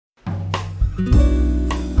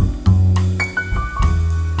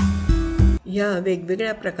या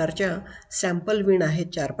वेगवेगळ्या प्रकारच्या सॅम्पल विण आहेत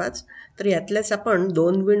 4-5. तर यातल्याच आपण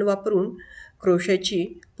 2 विण वापरून क्रोशेची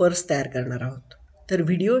पर्स तयार करणार आहोत. तर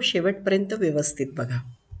व्हिडिओ शेवटपर्यंत व्यवस्थित बघा.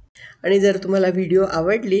 आणि जर तुम्हाला व्हिडिओ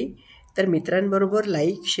आवडली तर मित्रांबरोबर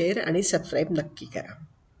लाईक, शेअर आणि सबस्क्राईब नक्की करा.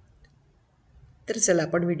 तर चला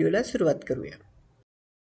आपण व्हिडिओला सुरुवात करूया.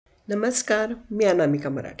 नमस्कार, मी अनामिका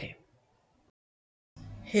मराठे.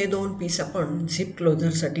 हे 2 पीस आपण झिप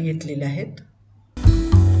क्लोजरसाठी घेतलेले आहेत.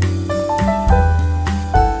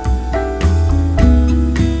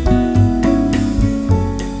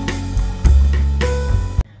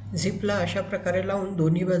 झिपला अशा प्रकारे लावून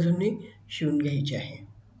दोन्ही बाजूंनी शिवून घ्यायचे आहे.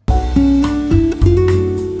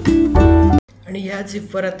 आणि ह्या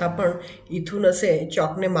झिपवर आता आपण इथून असे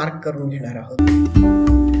चॉकने मार्क करून घेणार आहोत.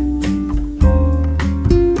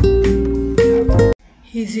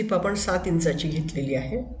 ही झिप आपण 7 इंचाची घेतलेली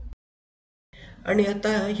आहे. आणि आता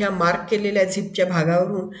ह्या मार्क केलेल्या झिपच्या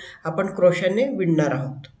भागावरून आपण क्रोशाने विणणार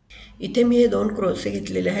आहोत. इथे मी हे 2 क्रोशे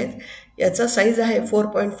घेतलेले आहेत. याचा साईज आहे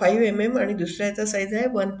 4.5 mm आणि दुसऱ्याचा साईज आहे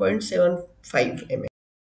 1.75 mm.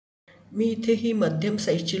 मी इथे ही मध्यम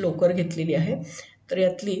साईजची लोकर घेतलेली आहे. तर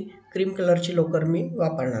यातली क्रीम कलरची लोकर मी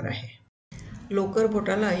वापरणार आहे. लोकर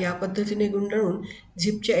बोटाला या पद्धतीने गुंडाळून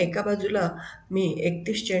झिपच्या एका बाजूला मी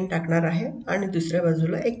 31 चेन टाकणार आहे आणि दुसऱ्या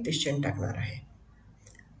बाजूला 31 चेन टाकणार आहे.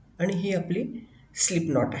 आणि ही आपली स्लिप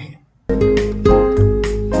नॉट आहे.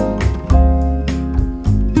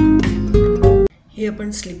 ही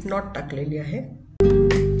आपण स्लिप नॉट टाकलेली आहे.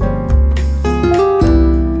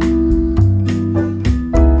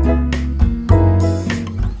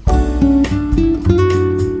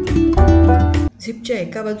 झिपच्या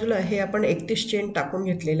एका बाजूला हे आपण 31 चेन टाकून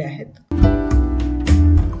घेतलेले आहेत.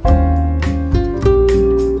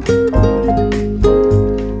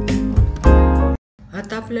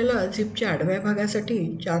 आता आपल्याला झिपच्या आडव्या भागासाठी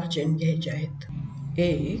 4 चेन घ्यायचे आहेत.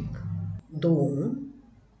 1, 2,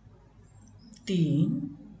 3,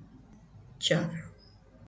 4.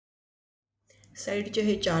 साईडचे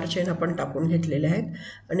हे 4 चेन आपण टाकून घेतलेले आहेत.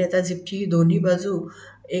 आणि आता झिपची दोन्ही बाजू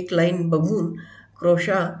एक लाईन बघून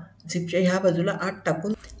क्रोशा झिपच्या ह्या बाजूला आत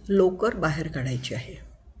टाकून लोकर बाहेर काढायची आहे.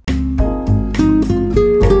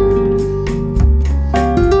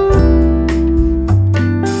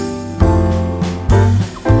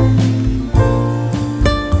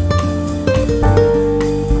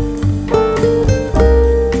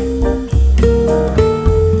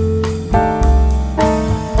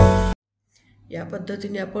 या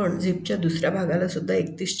पद्धतीने आपण झिपच्या दुसऱ्या भागाला सुद्धा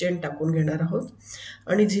 31 चेन टाकून घेणार आहोत.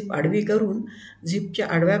 आणि झिप आडवी करून झिपच्या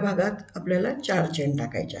आडव्या भागात आपल्याला 4 चेन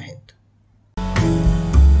टाकायचे आहेत.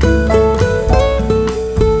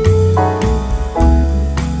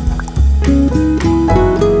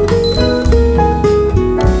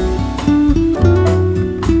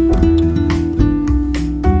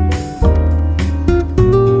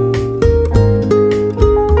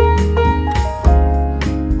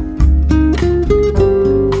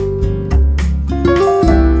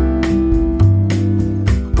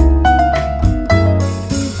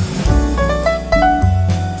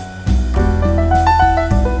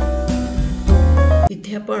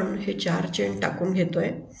 आपण हे 4 चेन टाकून घेतोय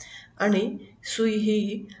आणि सुई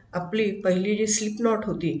ही आपली पहिली जी स्लिप नॉट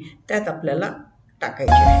होती त्यात आपल्याला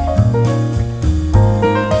टाकायची आहे.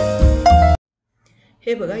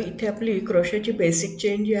 हे बघा, इथे आपली क्रोशेची बेसिक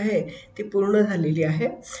चेन जी आहे ती पूर्ण झालेली आहे.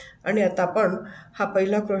 आणि आता आपण हा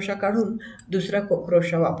पहिला क्रोशा काढून दुसरा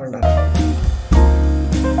क्रोशा वापरणार आहोत.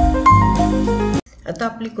 आता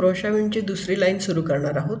आपली क्रोशा विणची दुसरी लाईन सुरू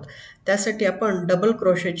करणार आहोत. त्यासाठी आपण डबल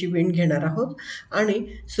क्रोशेची विण घेणार आहोत आणि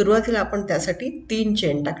सुरुवातीला आपण त्यासाठी 3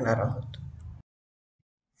 चेन टाकणार आहोत.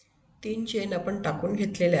 3 चेन आपण टाकून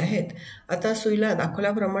घेतलेले आहेत. आता सुईला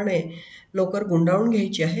दाखवल्याप्रमाणे लोकर गुंडाळून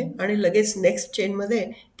घ्यायची आहे आणि लगेच नेक्स्ट चेनमध्ये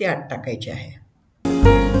ती आत टाकायची आहे.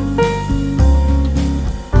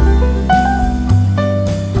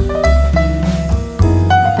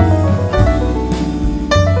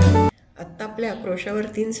 आपल्या क्रोशावर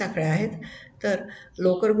 3 साखळ्या आहेत. तर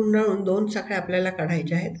लोकर गुंडाळून 2 साखळ्या आपल्याला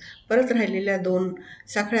काढायच्या आहेत. परत राहिलेल्या 2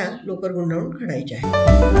 साखळ्या लोकर गुंडाळून काढायच्या आहेत.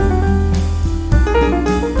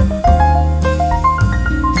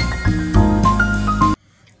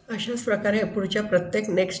 अशाच प्रकारे पुढच्या प्रत्येक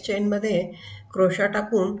नेक्स्ट चेनमध्ये क्रोशा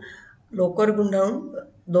टाकून लोकर गुंडाळून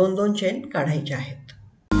 2-2 चेन काढायच्या आहेत.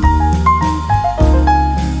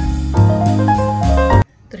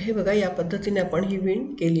 तर हे बघा, या पद्धतीने आपण ही विण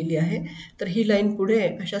केलेली आहे. तर ही लाईन पुढे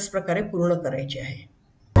अशाच प्रकारे पूर्ण करायची आहे.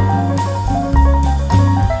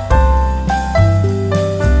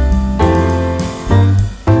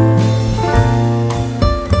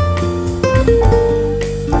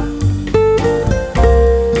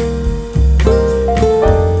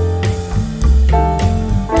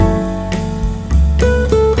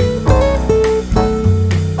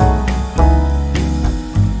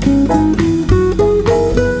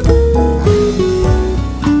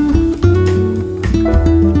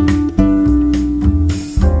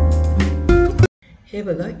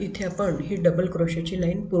 इथे आपण ही डबल क्रोशेची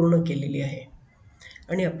लाईन पूर्ण केलेली आहे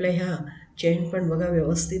आणि आपल्या ह्या चेन पण बघा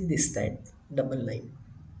व्यवस्थित दिसत आहेत डबल लाईन.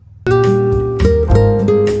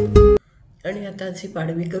 आणि आता झिप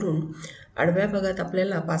आडवी करून आडव्या भागात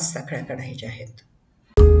आपल्याला 5 साखळ्या काढायच्या आहेत.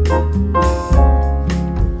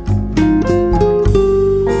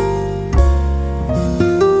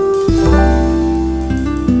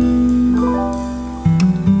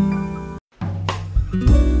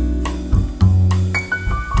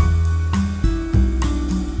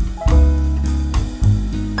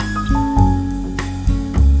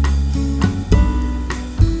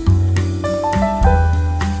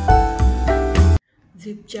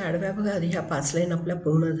 झिपच्या आडव्या भागात ह्या 5 लाईन आपल्या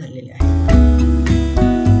पूर्ण झालेल्या आहेत.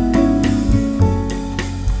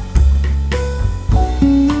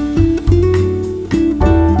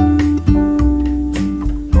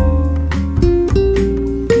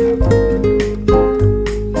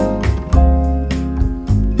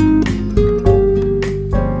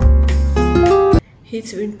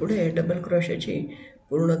 हीच विण पुढे डबल क्रोशेची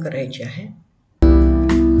पूर्ण करायची आहे.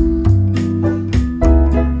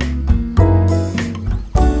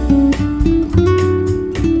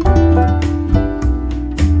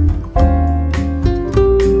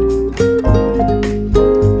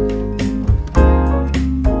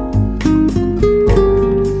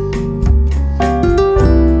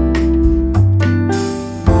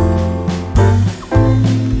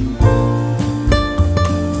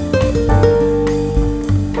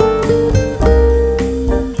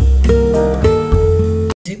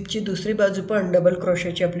 दुसरी बाजू पण डबल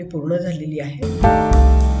क्रोशेची आपली पूर्ण झालेली आहे.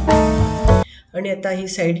 आणि आता ही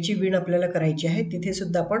साइडची विण आपल्याला करायची आहे. तिथे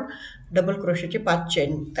सुद्धा आपण डबल क्रोशेचे 5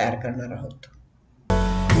 चेन तयार करणार आहोत.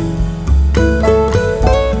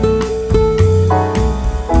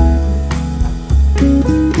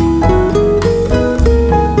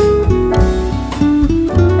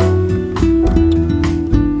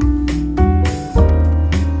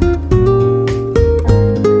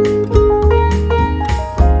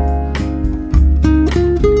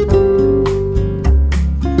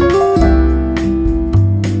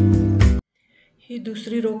 ही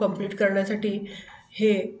दुसरी रो कंप्लीट करण्यासाठी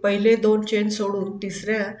हे पहिले 2 चेन सोडून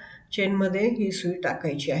तिसऱ्या चेनमध्ये ही सुई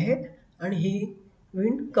टाकायची आहे आणि ही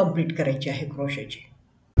विण कंप्लीट करायची आहे क्रोशेची.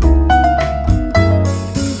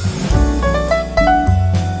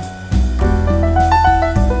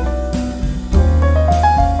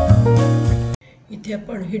 इथे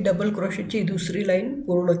आपण ही डबल क्रोशेची दुसरी लाईन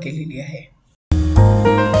पूर्ण केलेली आहे.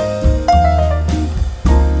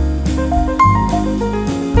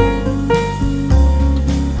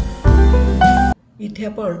 इथे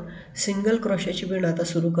आपण सिंगल क्रोशेची विण आता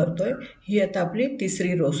सुरू करतोय. ही आता आपली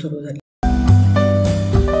तिसरी रो सुरू झाली.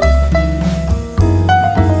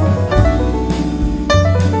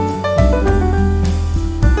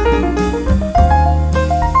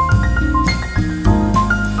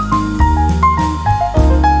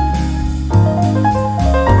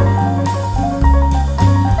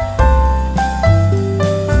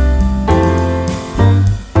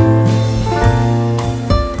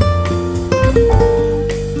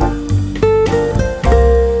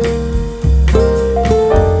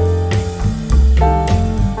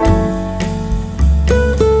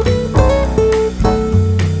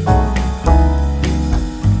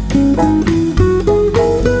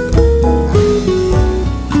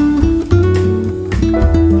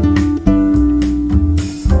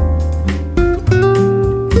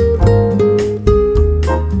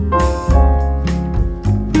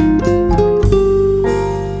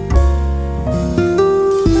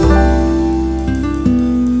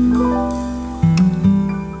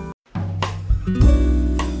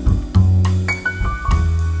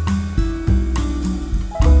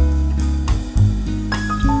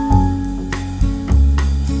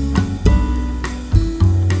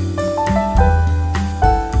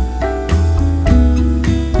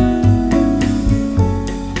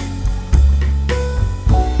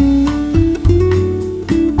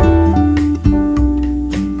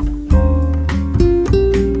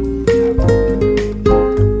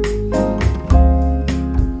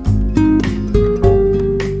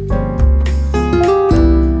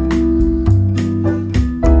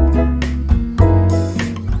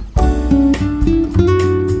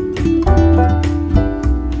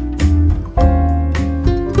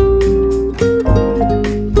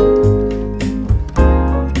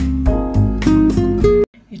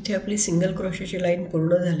 इथे आपली सिंगल क्रोशेची लाईन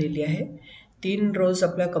पूर्ण झालेली आहे. 3 रोज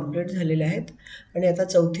आपल्या कंप्लीट झालेल्या आहेत आणि आता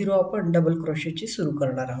चौथी रो आपण डबल क्रोशेची सुरू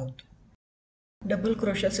करणार आहोत. डबल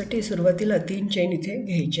क्रोशासाठी सुरुवातीला 3 चेन इथे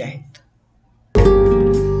घ्यायचे आहेत.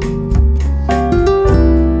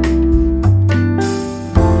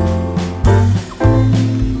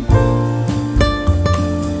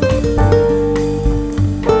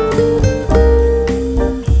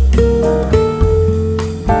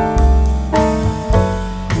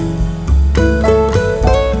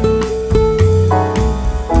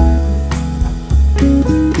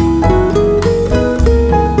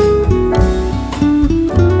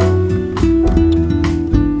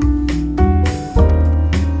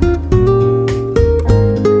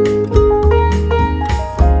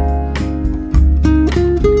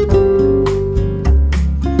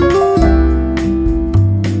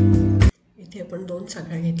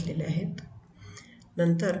 घेतलेले आहेत.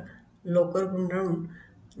 नंतर लोकर गुंडाळून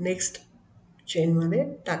नेक्स्ट चेनमध्ये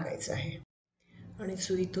टाकायचं आहे आणि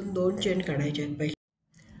सुईतून 2 चेन काढायचे आहेत पहिले.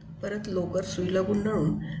 परत लोकर सुईला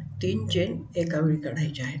गुंडाळून 3 चेन एका वेळी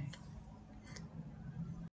काढायच्या आहेत.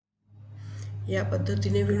 या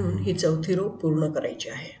पद्धतीने विणून ही 4थी रो पूर्ण करायची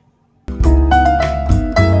आहे.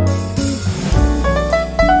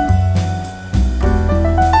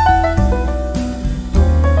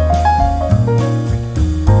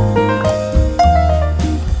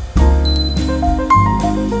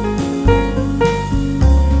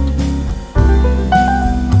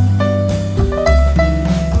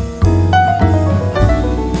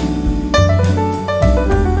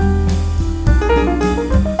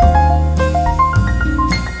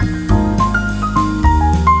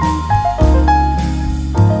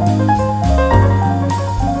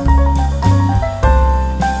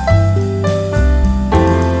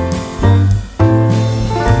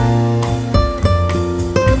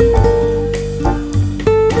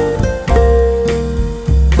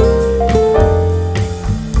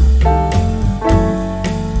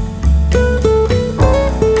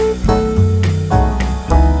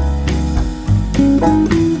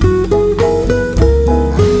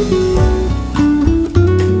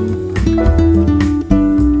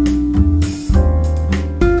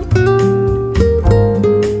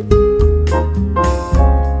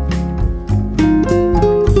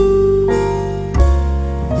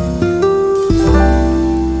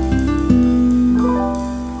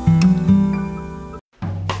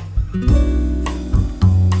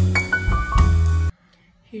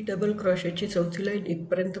 ही डबल क्रोशेची 4थी लाईन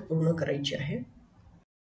इथपर्यंत पूर्ण करायची आहे.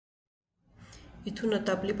 इथून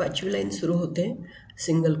आता आपली 5वी लाईन सुरू होते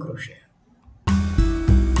सिंगल क्रोशे.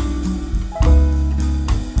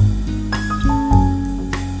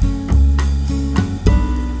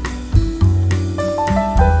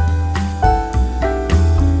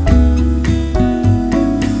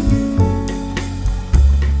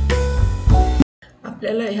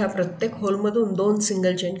 आपल्याला ह्या प्रत्येक होलमधून 2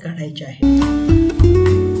 सिंगल चेन काढायचे आहेत.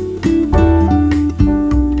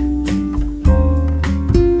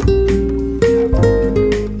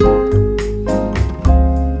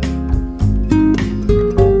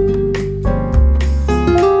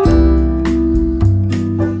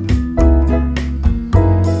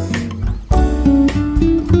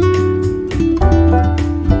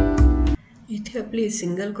 इथे आपली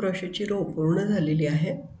सिंगल क्रोशेची रो पूर्ण झालेली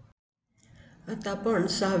आहे. आता आपण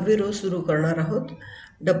 6वी रो सुरू करणार आहोत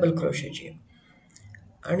डबल क्रोशेची.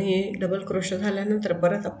 आणि डबल क्रोशे झाल्यानंतर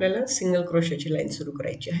परत आपल्याला सिंगल क्रोशेची लाईन सुरू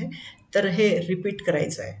करायची आहे. तर हे रिपीट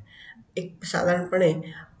करायचं आहे. एक साधारणपणे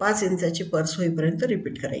 5 इंचाची पर्स होईपर्यंत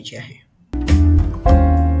रिपीट करायची आहे.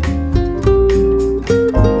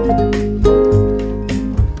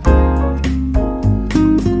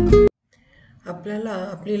 आपल्याला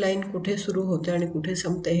आपली लाईन कुठे सुरू होते आणि कुठे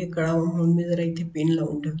संपते हे कळावं म्हणून मी जरा इथे पिन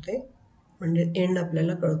लावून ठेवते, म्हणजे एंड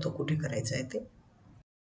आपल्याला कळतो कुठे करायचं आहे ते.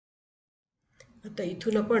 आता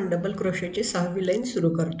इथून आपण डबल क्रोशेची 6वी लाईन सुरू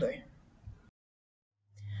करतोय.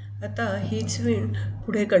 आता हीच विण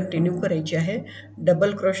पुढे कंटिन्यू करायची आहे.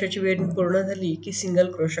 डबल क्रोशेची विण पूर्ण झाली की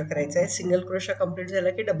सिंगल क्रोशा करायचा आहे. सिंगल क्रोशा कंप्लीट झाला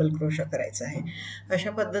की डबल क्रोशा करायचा आहे.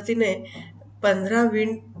 अशा पद्धतीने 15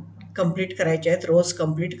 विण कंप्लीट करायचे आहेत, रोज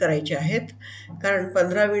कंप्लीट करायचे आहेत. कारण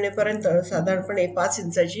 15 विणेपर्यंत साधारणपणे 5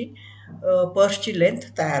 इंचाची पर्सची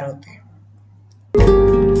लेंथ तयार होते.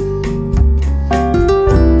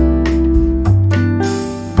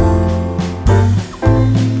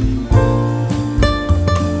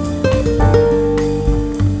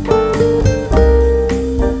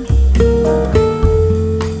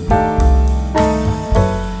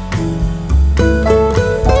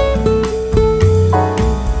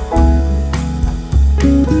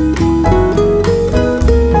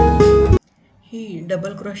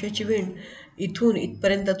 डबल क्रोशेची विण इथून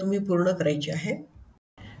इथपर्यंत तुम्ही पूर्ण करायची आहे.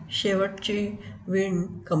 शेवटची विण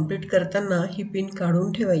कंप्लीट करताना ही पिन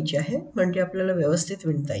काढून ठेवायची आहे, म्हणजे आपल्याला व्यवस्थित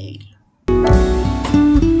विणता येईल.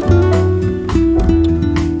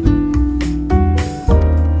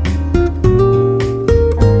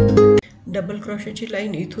 डबल क्रोशेची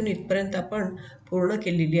लाईन इथून इथपर्यंत आपण पूर्ण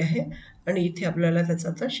केलेली आहे आणि इथे आपल्याला त्याचा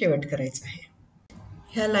आता शेवट करायचा आहे.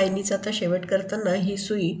 ह्या लाईनीचा आता शेवट करताना ही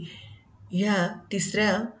सुई ह्या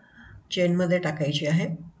 3ऱ्या चेनमध्ये टाकायची आहे.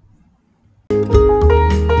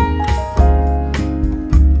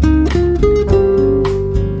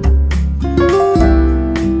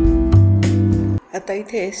 आता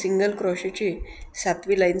इथे सिंगल क्रोशेची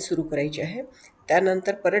 7वी लाईन सुरू करायची आहे.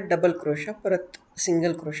 त्यानंतर परत डबल क्रोशा, परत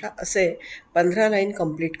सिंगल क्रोशा, असे 15 लाईन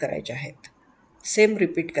कंप्लीट करायच्या आहेत. सेम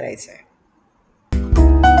रिपीट करायचं आहे.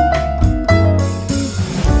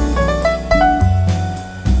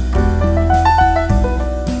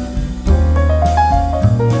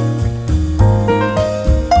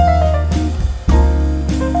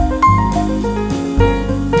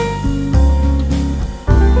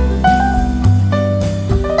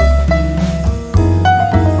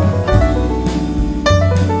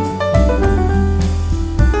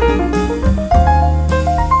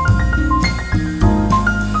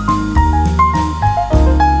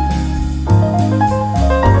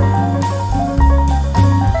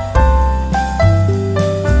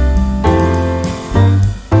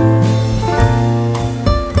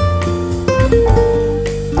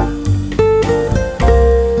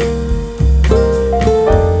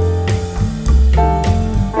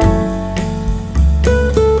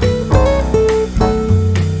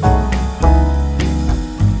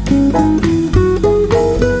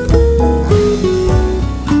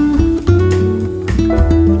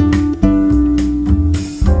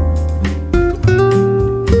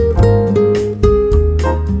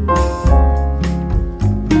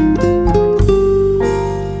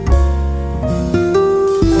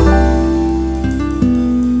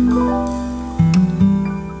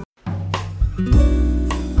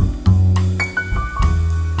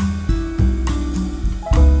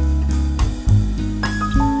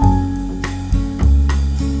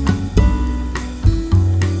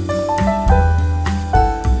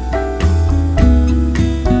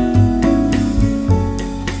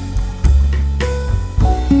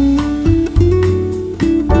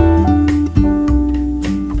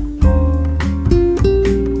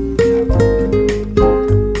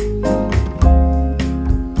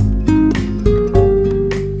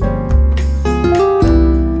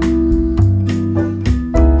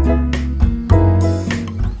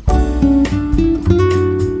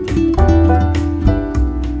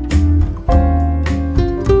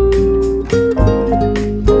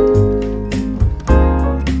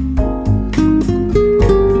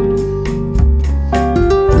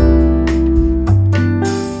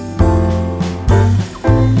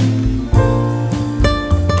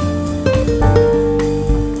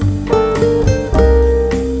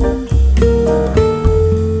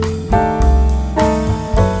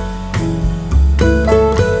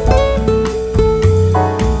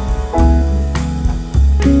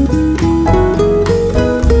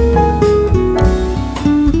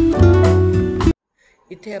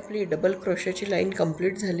 इथे आपली डबल क्रोशेची लाईन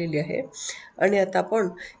कंप्लीट झालेली आहे आणि आता आपण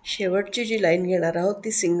शेवटची जी लाईन घेणार आहोत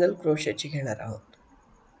ती सिंगल क्रोशेची घेणार आहोत.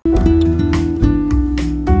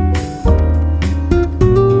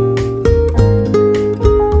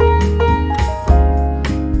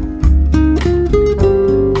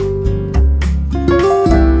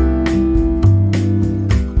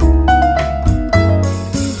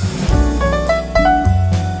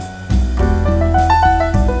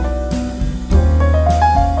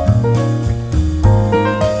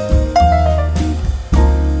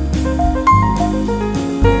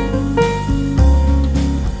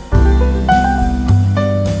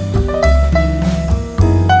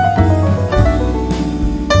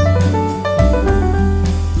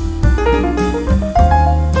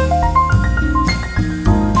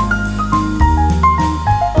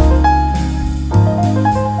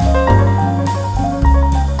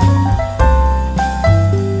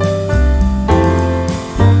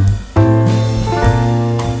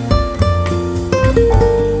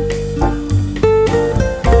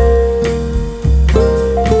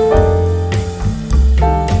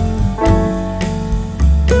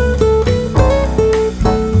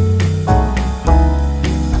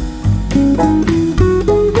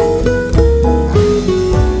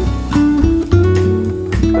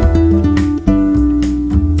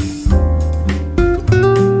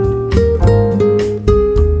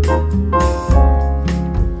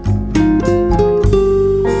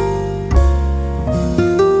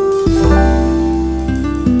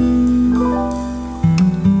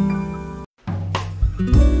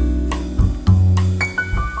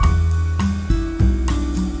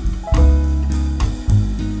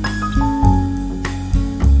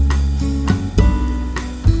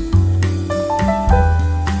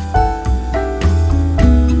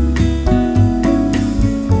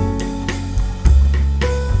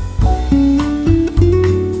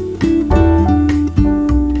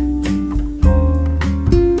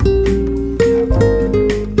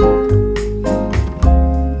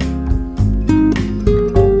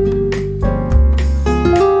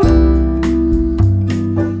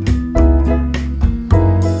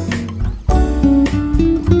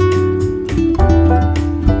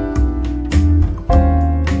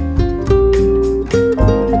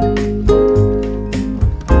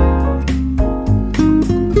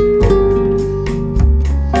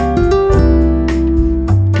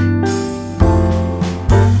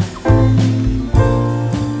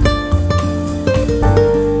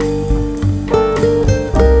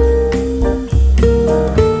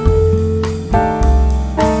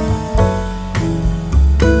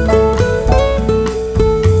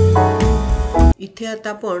 इथे आता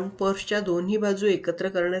आपण पर्सच्या दोन्ही बाजू एकत्र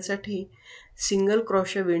करण्यासाठी सिंगल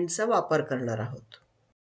क्रोशे विंडचा वापर करणार आहोत.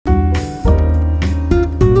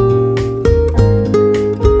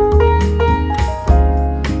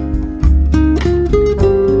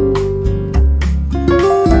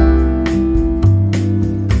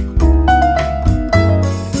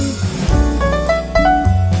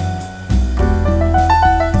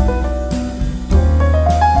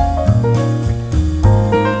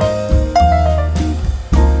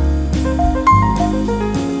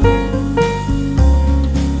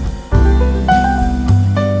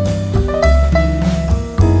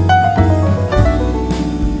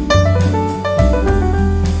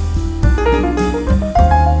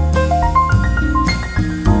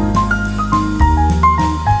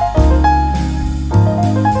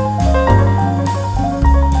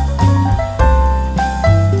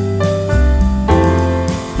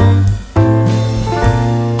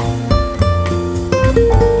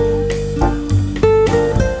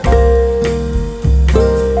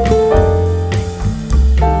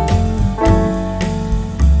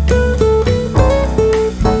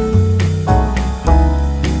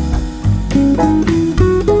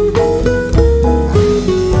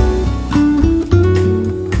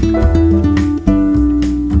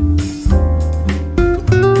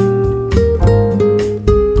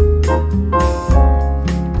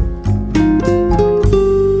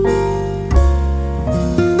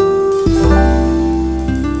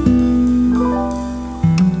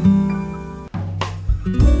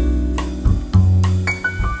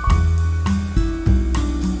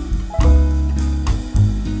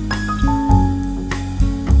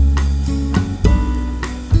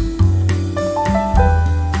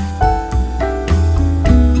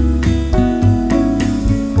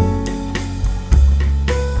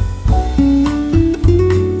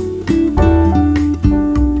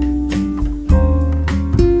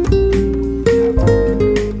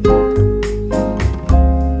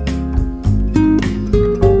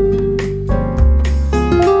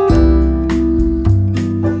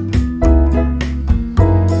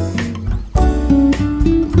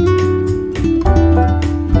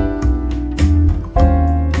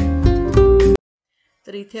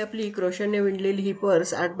 आपली क्रोशाने विणलेली ही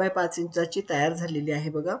पर्स 8 बाय 5 इंचाची तयार झालेली आहे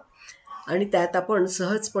बघा. आणि त्यात आपण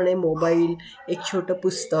सहजपणे मोबाईल, एक छोटं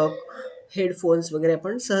पुस्तक, हेडफोन्स वगैरे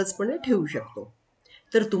आपण सहजपणे ठेवू शकतो.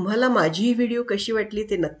 तर तुम्हाला माझी ही व्हिडिओ कशी वाटली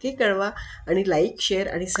ते नक्की कळवा आणि लाईक, शेअर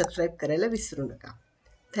आणि सबस्क्राईब करायला विसरू नका.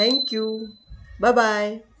 थँक्यू. Bye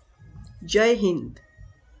bye. जय हिंद.